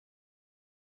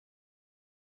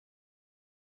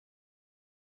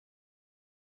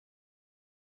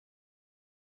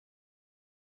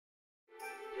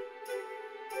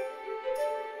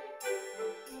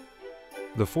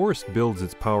The forest builds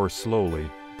its power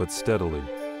slowly, but steadily.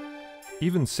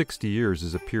 Even 60 years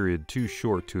is a period too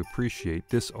short to appreciate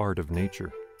this art of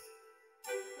nature.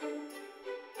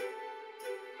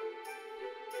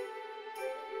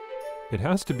 It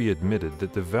has to be admitted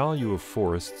that the value of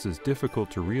forests is difficult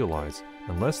to realize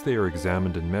unless they are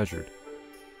examined and measured,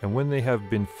 and when they have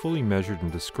been fully measured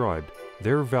and described,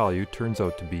 their value turns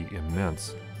out to be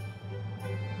immense.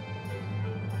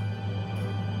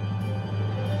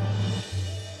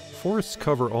 Forests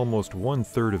cover almost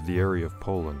 1/3 of the area of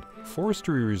Poland.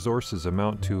 Forestry resources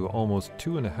amount to almost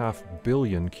 2.5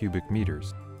 billion cubic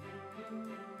meters.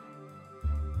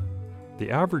 The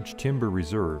average timber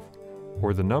reserve,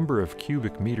 or the number of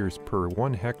cubic meters per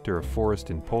 1 hectare of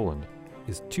forest in Poland,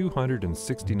 is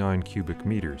 269 cubic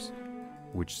meters,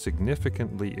 which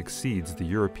significantly exceeds the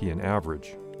European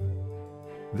average.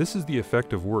 This is the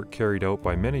effect of work carried out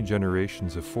by many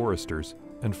generations of foresters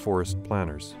and forest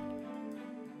planners.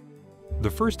 The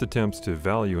first attempts to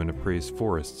value and appraise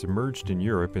forests emerged in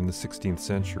Europe in the 16th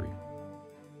century.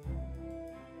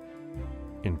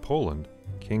 In Poland,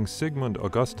 King Sigmund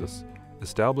Augustus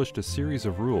established a series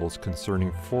of rules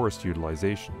concerning forest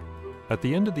utilization. At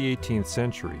the end of the 18th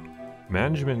century,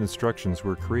 management instructions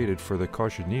were created for the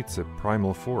Kozienice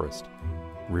primal forest,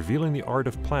 revealing the art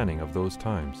of planning of those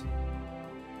times.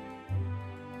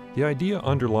 The idea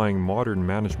underlying modern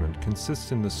management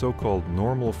consists in the so-called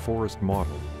normal forest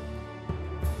model.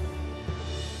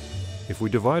 If we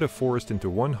divide a forest into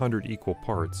 100 equal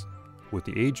parts, with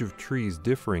the age of trees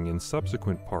differing in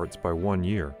subsequent parts by 1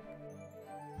 year,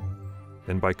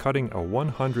 then by cutting a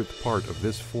 100th part of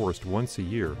this forest once a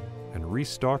year and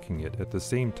restocking it at the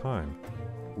same time,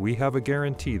 we have a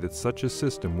guarantee that such a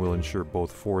system will ensure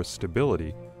both forest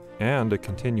stability and a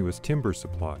continuous timber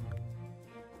supply.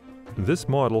 This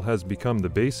model has become the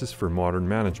basis for modern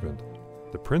management,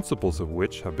 the principles of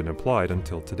which have been applied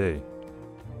until today.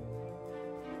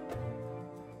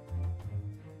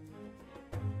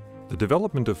 The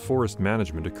development of forest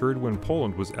management occurred when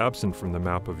Poland was absent from the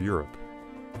map of Europe.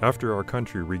 After our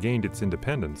country regained its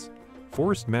independence,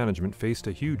 forest management faced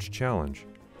a huge challenge: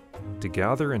 to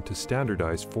gather and to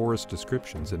standardize forest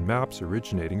descriptions and maps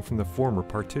originating from the former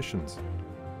partitions.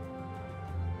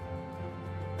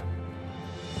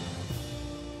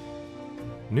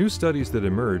 New studies that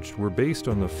emerged were based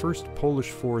on the first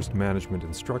Polish forest management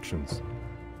instructions.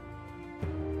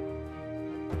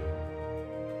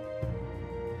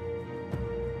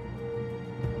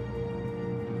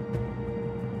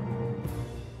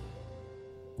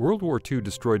 World War II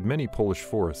destroyed many Polish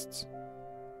forests.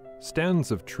 Stands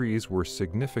of trees were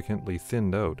significantly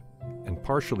thinned out and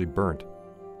partially burnt.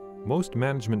 Most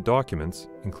management documents,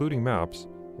 including maps,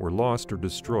 were lost or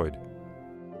destroyed.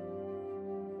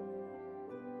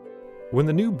 When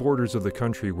the new borders of the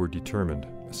country were determined,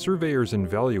 surveyors and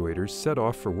evaluators set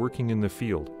off for working in the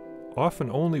field, often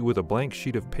only with a blank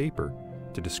sheet of paper,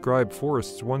 to describe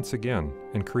forests once again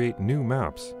and create new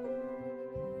maps.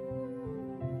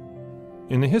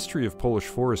 In the history of Polish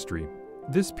forestry,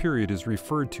 this period is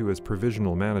referred to as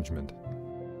provisional management.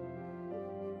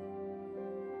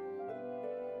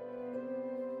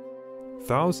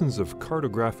 Thousands of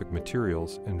cartographic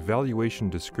materials and valuation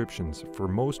descriptions for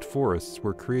most forests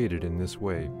were created in this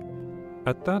way.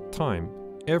 At that time,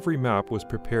 every map was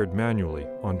prepared manually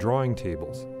on drawing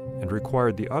tables and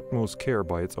required the utmost care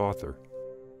by its author.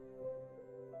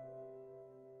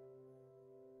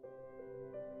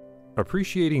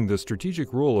 Appreciating the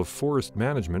strategic role of forest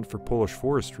management for Polish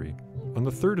forestry, on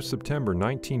the 3rd of September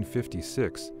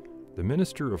 1956, the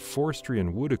Minister of Forestry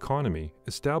and Wood Economy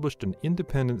established an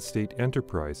independent state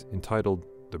enterprise entitled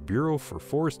the Bureau for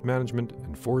Forest Management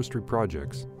and Forestry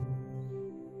Projects.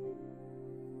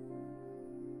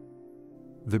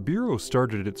 The Bureau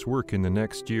started its work in the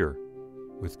next year,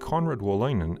 with Konrad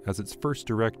Wolinen as its first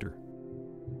director.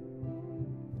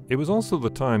 It was also the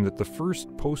time that the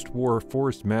first post-war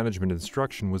forest management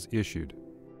instruction was issued.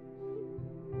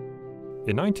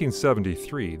 In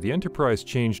 1973, the enterprise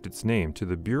changed its name to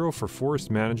the Bureau for Forest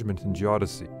Management and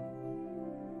Geodesy,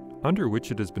 under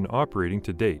which it has been operating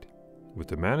to date, with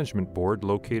the management board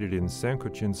located in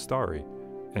Sękocin Stary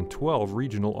and 12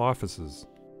 regional offices.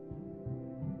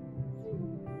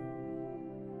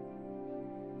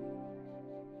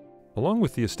 Along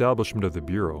with the establishment of the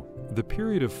Bureau, the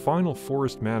period of final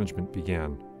forest management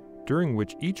began, during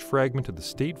which each fragment of the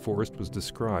state forest was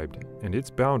described and its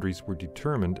boundaries were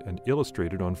determined and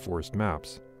illustrated on forest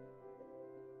maps.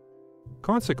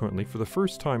 Consequently, for the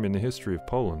first time in the history of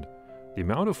Poland, the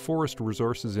amount of forest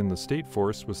resources in the state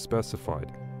forest was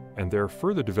specified, and their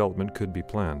further development could be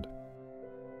planned.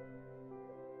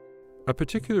 A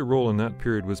particular role in that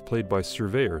period was played by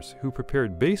surveyors who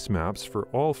prepared base maps for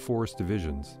all forest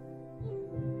divisions.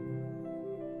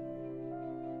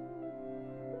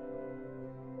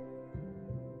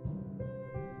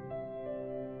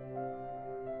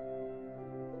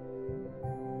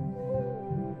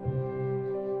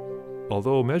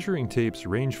 Although measuring tapes,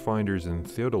 rangefinders, and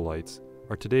theodolites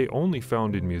are today only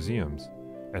found in museums,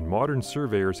 and modern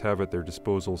surveyors have at their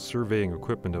disposal surveying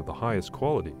equipment of the highest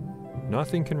quality,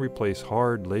 nothing can replace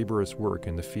hard, laborious work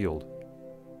in the field.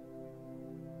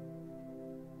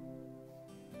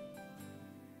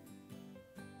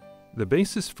 The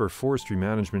basis for forestry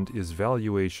management is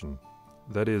valuation,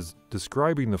 that is,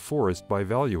 describing the forest by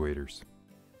valuators.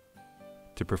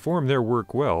 To perform their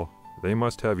work well, they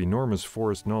must have enormous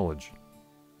forest knowledge.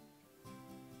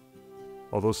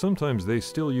 Although sometimes they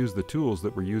still use the tools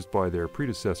that were used by their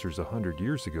predecessors 100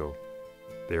 years ago,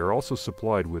 they are also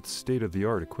supplied with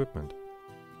state-of-the-art equipment.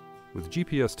 With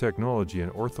GPS technology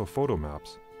and orthophoto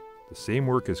maps, the same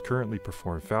work is currently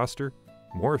performed faster,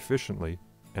 more efficiently,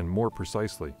 and more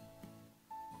precisely.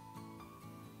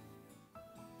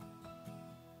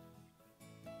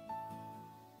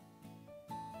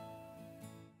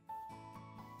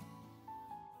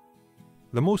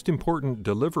 The most important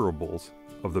deliverables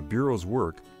of the Bureau's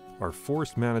work are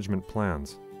forest management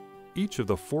plans. Each of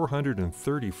the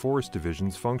 430 forest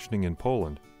divisions functioning in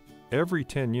Poland, every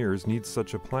 10 years needs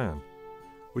such a plan,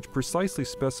 which precisely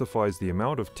specifies the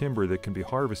amount of timber that can be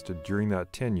harvested during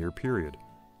that 10-year period,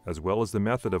 as well as the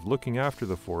method of looking after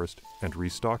the forest and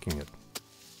restocking it.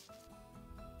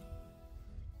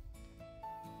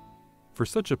 For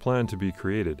such a plan to be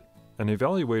created, an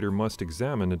evaluator must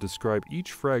examine and describe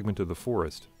each fragment of the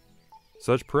forest.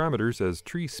 Such parameters as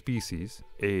tree species,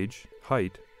 age,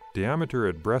 height, diameter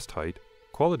at breast height,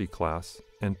 quality class,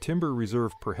 and timber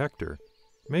reserve per hectare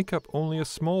make up only a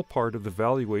small part of the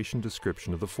valuation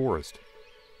description of the forest.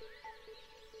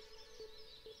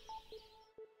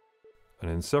 An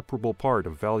inseparable part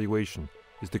of valuation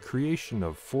is the creation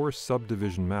of forest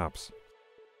subdivision maps.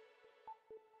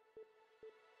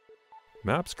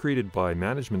 Maps created by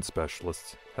management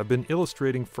specialists have been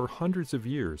illustrating for hundreds of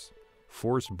years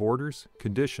forest borders,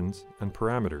 conditions, and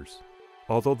parameters.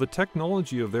 Although the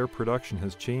technology of their production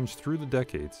has changed through the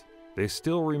decades, they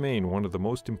still remain one of the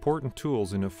most important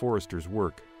tools in a forester's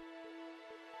work.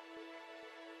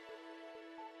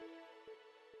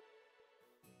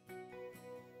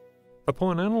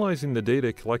 Upon analyzing the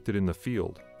data collected in the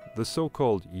field, the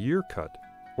so-called year cut,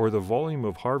 or the volume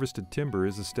of harvested timber,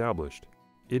 is established.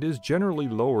 It is generally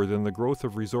lower than the growth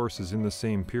of resources in the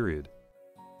same period.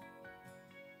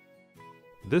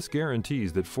 This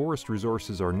guarantees that forest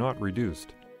resources are not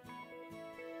reduced.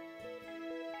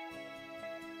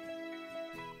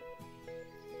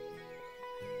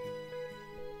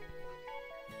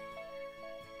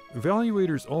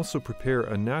 Evaluators also prepare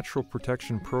a natural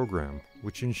protection program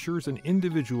which ensures an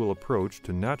individual approach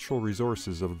to natural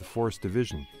resources of the forest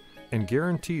division and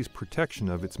guarantees protection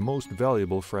of its most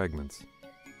valuable fragments.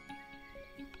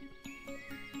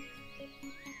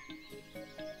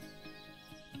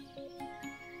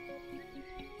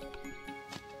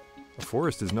 A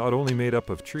forest is not only made up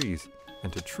of trees,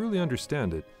 and to truly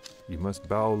understand it, you must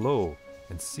bow low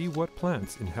and see what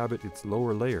plants inhabit its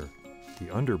lower layer, the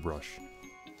underbrush.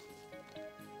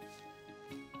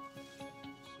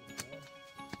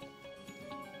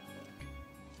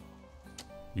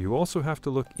 You also have to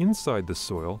look inside the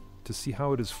soil to see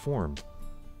how it is formed,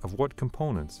 of what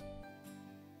components,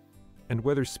 and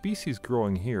whether species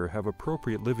growing here have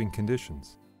appropriate living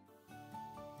conditions.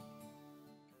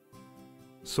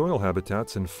 Soil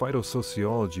habitats and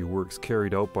phytosociology works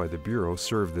carried out by the Bureau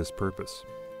serve this purpose.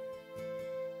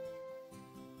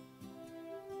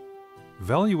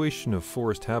 Valuation of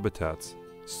forest habitats,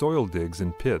 soil digs,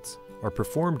 and pits are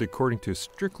performed according to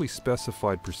strictly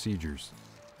specified procedures.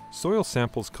 Soil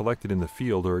samples collected in the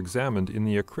field are examined in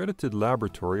the accredited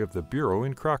laboratory of the Bureau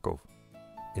in Krakow.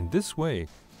 In this way,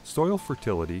 soil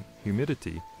fertility,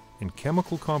 humidity, and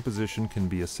chemical composition can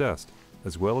be assessed,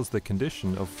 as well as the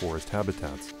condition of forest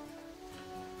habitats.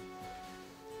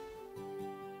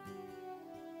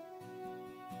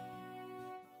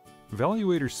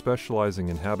 Evaluators specializing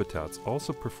in habitats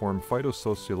also perform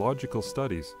phytosociological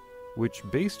studies, which,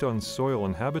 based on soil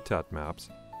and habitat maps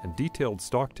and detailed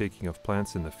stocktaking of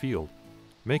plants in the field,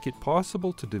 make it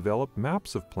possible to develop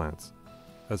maps of plants,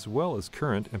 as well as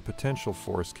current and potential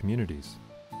forest communities.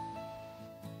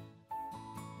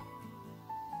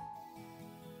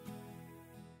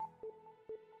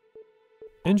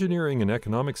 Engineering and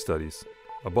economic studies,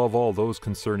 above all those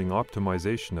concerning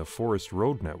optimization of forest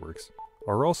road networks,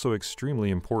 are also extremely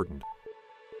important.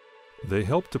 They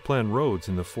help to plan roads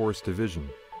in the Forest Division,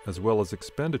 as well as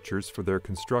expenditures for their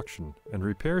construction and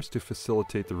repairs to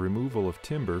facilitate the removal of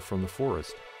timber from the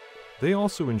forest. They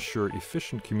also ensure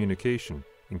efficient communication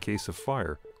in case of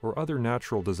fire or other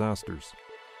natural disasters.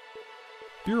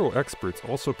 Bureau experts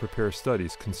also prepare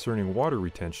studies concerning water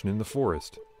retention in the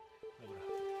forest.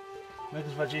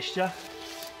 1,20 m.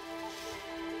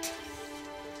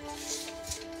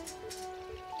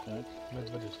 Tak,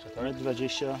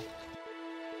 1,20 m.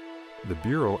 The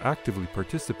Bureau actively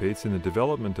participates in the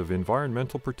development of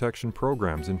environmental protection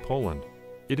programs in Poland.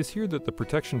 It is here that the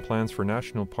protection plans for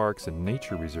national parks and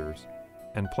nature reserves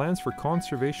and plans for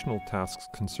conservational tasks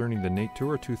concerning the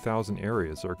Natura 2000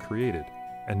 areas are created,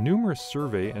 and numerous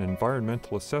survey and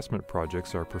environmental assessment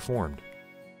projects are performed.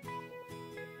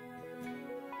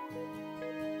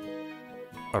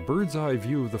 A bird's-eye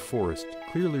view of the forest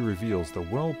clearly reveals the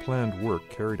well-planned work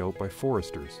carried out by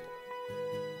foresters.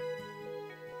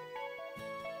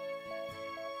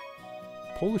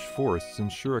 Polish forests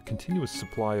ensure a continuous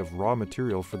supply of raw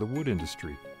material for the wood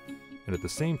industry, and at the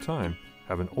same time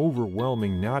have an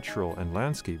overwhelming natural and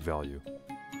landscape value.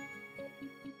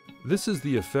 This is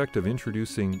the effect of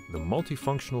introducing the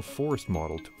multifunctional forest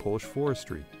model to Polish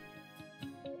forestry,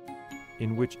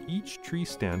 in which each tree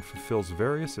stand fulfills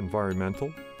various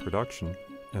environmental, production,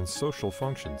 and social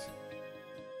functions.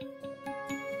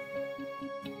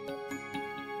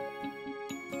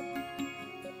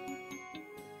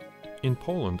 In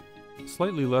Poland,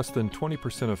 slightly less than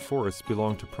 20% of forests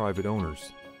belong to private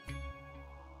owners.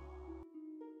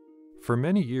 For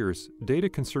many years, data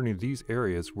concerning these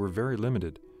areas were very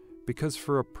limited, because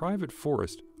for a private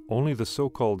forest, only the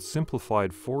so-called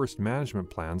simplified forest management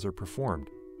plans are performed.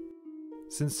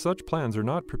 Since such plans are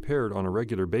not prepared on a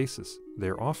regular basis, they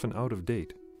are often out of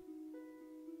date.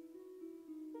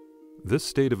 This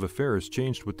state of affairs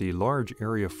changed with the Large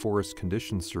Area Forest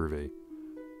Conditions Survey,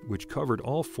 which covered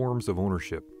all forms of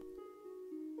ownership.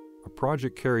 A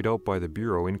project carried out by the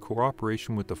Bureau in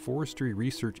cooperation with the Forestry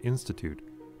Research Institute,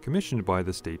 commissioned by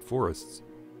the state forests.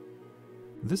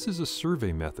 This is a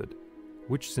survey method,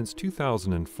 which since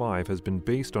 2005 has been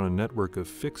based on a network of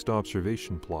fixed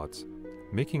observation plots,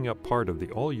 making up part of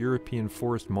the All-European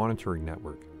Forest Monitoring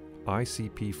Network,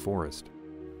 ICP Forest.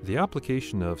 The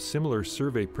application of similar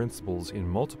survey principles in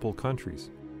multiple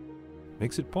countries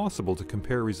makes it possible to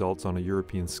compare results on a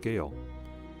European scale.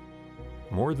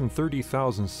 More than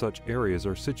 30,000 such areas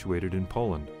are situated in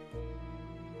Poland.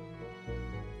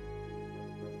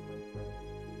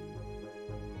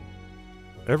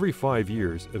 Every 5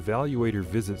 years, evaluator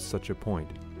visits such a point,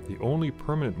 the only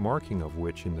permanent marking of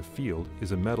which in the field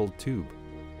is a metal tube.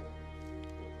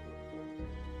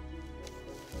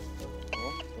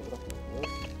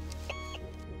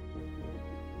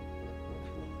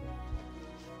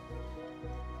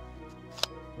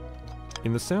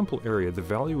 In the sample area, the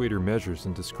evaluator measures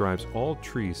and describes all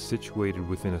trees situated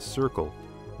within a circle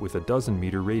with a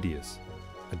 1,000-meter radius.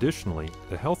 Additionally,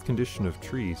 the health condition of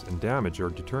trees and damage are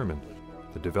determined.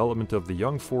 The development of the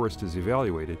young forest is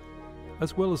evaluated,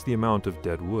 as well as the amount of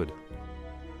dead wood.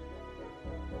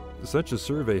 Such a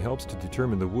survey helps to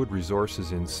determine the wood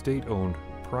resources in state-owned,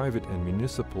 private and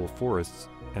municipal forests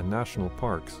and national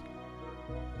parks.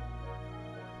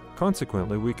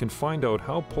 Consequently, we can find out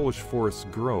how Polish forests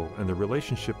grow and the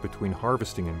relationship between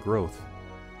harvesting and growth.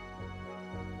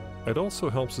 It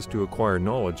also helps us to acquire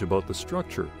knowledge about the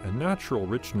structure and natural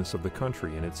richness of the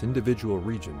country and its individual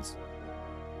regions.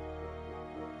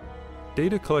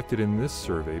 Data collected in this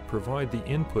survey provide the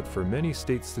input for many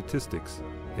state statistics,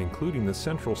 including the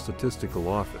Central Statistical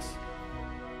Office.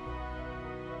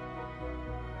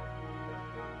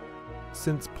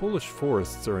 Since Polish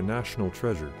forests are a national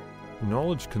treasure,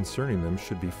 knowledge concerning them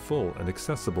should be full and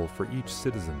accessible for each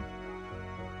citizen.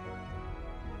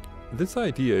 This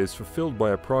idea is fulfilled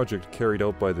by a project carried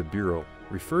out by the Bureau,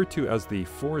 referred to as the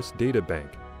Forest Data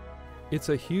Bank. It's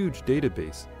a huge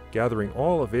database gathering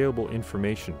all available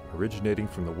information originating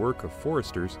from the work of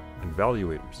foresters and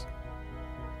valuators.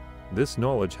 This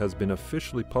knowledge has been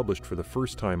officially published for the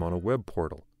first time on a web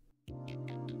portal.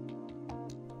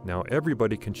 Now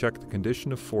everybody can check the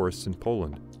condition of forests in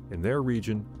Poland, in their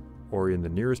region, or in the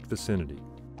nearest vicinity.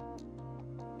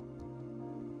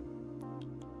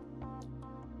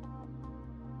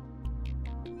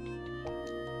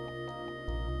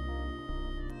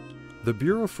 The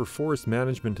Bureau for Forest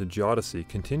Management and Geodesy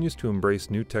continues to embrace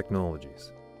new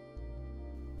technologies.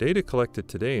 Data collected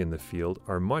today in the field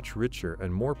are much richer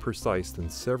and more precise than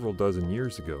several dozen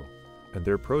years ago, and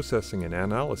their processing and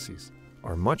analyses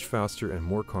are much faster and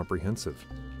more comprehensive.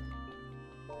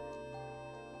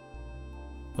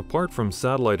 Apart from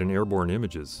satellite and airborne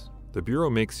images, The Bureau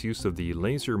makes use of the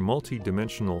Laser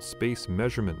Multi-Dimensional Space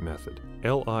Measurement Method,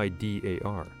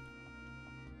 LIDAR,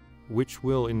 which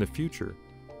will, in the future,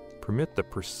 permit the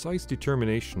precise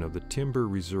determination of the timber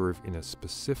reserve in a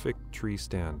specific tree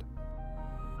stand.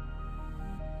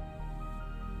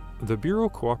 The Bureau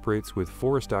cooperates with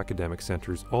forest academic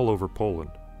centers all over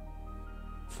Poland.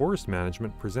 Forest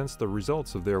Management presents the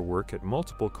results of their work at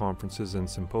multiple conferences and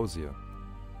symposia.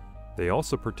 They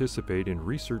also participate in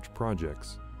research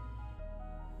projects.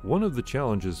 One of the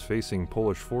challenges facing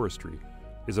Polish forestry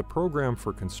is a program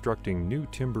for constructing new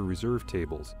timber reserve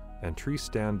tables and tree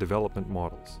stand development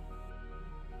models.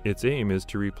 Its aim is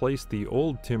to replace the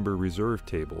old timber reserve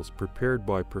tables prepared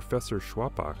by Professor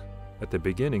Schwapach at the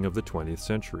beginning of the 20th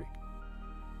century.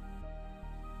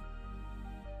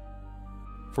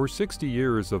 For 60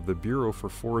 years of the Bureau for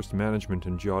Forest Management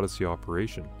and Geodesy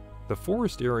operation, the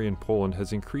forest area in Poland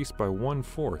has increased by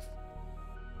 1/4,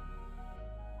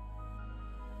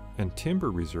 and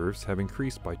timber reserves have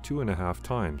increased by 2.5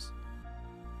 times.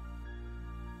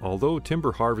 Although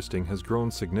timber harvesting has grown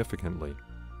significantly,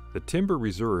 the timber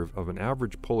reserve of an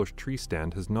average Polish tree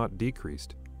stand has not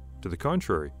decreased. To the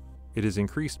contrary, it has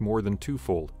increased more than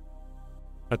twofold.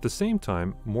 At the same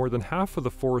time, more than half of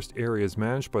the forest areas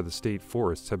managed by the state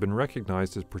forests have been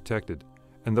recognized as protected,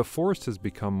 and the forest has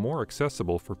become more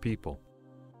accessible for people.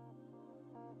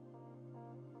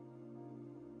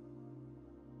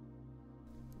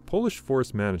 Polish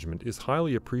forest management is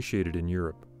highly appreciated in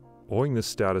Europe, owing this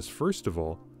status first of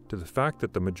all to the fact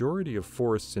that the majority of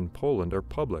forests in Poland are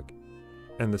public,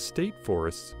 and the state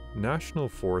forests, National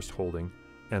Forest Holding,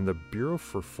 and the Bureau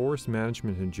for Forest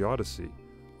Management and Geodesy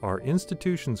are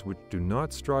institutions which do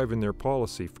not strive in their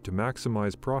policy to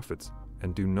maximize profits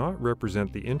and do not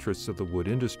represent the interests of the wood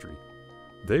industry.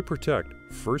 They protect,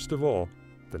 first of all,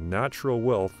 the natural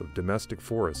wealth of domestic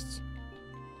forests.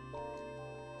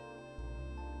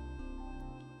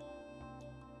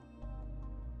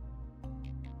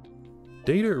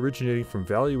 Data originating from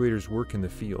valuators' work in the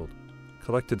field,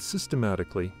 collected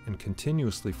systematically and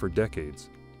continuously for decades,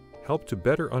 help to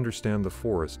better understand the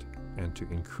forest and to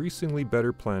increasingly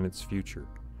better plan its future,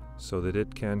 so that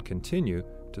it can continue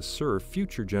to serve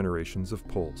future generations of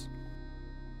Poles.